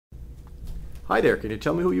Hi there, can you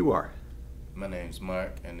tell me who you are? My name's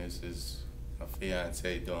Mark, and this is my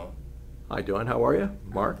fiance, Dawn. Hi, Dawn, how are you?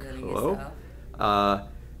 Mark, good, and hello. yourself?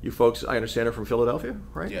 You folks, I understand, are from Philadelphia,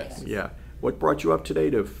 right? Yes. Yeah. What brought you up today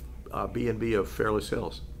to B&B of Fairless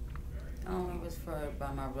Hills? It was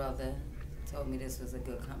by my brother. Told me this was a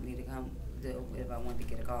good company to come do if I wanted to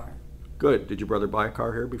get a car. Good. Did your brother buy a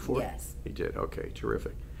car here before? Yes. He did. Okay,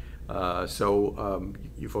 terrific.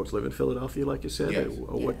 You folks live in Philadelphia, like you said? Yes.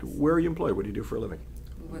 Where are you employed? What do you do for a living?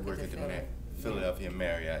 We We work at the Philadelphia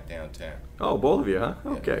Marriott downtown. Oh, both of you, huh?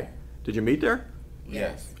 Yeah. Okay. Did you meet there?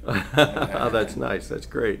 Yes. Oh, that's nice. That's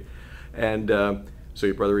great. And so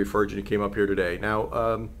your brother referred you and you came up here today.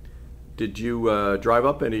 Now, did you drive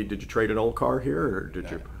up any? Did you trade an old car here, or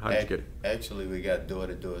did you? How did you get it? Actually, we got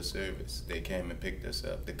door-to-door service. They came and picked us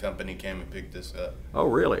up. The company came and picked us up. Oh,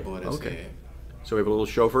 really? Brought us Okay. here. So we have a little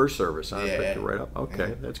chauffeur service, huh? Yeah. Picked you right up.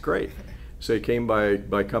 Okay, that's great. So you came by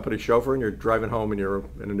company chauffeur, and you're driving home, and you're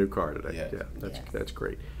in a new car today. Yes. Yeah, Yes. that's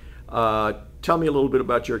great. Tell me a little bit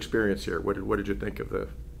about your experience here. What did you think of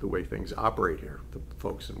the way things operate here, the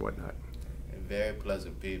folks and whatnot? Very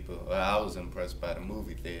pleasant people. Well, I was impressed by the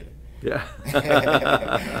movie theater. Yeah.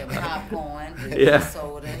 Popcorn, Yeah.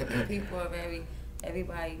 soda. The people are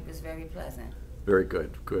everybody was very pleasant. Very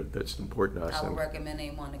good. Good. That's important to us. I would And recommend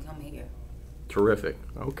anyone to come here. terrific.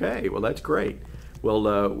 Okay. Well, that's great.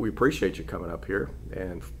 Well, we appreciate you coming up here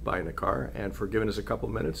and buying a car and for giving us a couple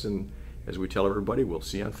minutes. And as we tell everybody, we'll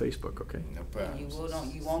see you on Facebook. Okay. No And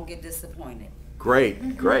problem. you won't get disappointed.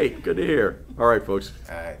 Great. Great. Good to hear. All right, folks.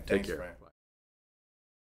 All right. Take Thanks, care. Frank.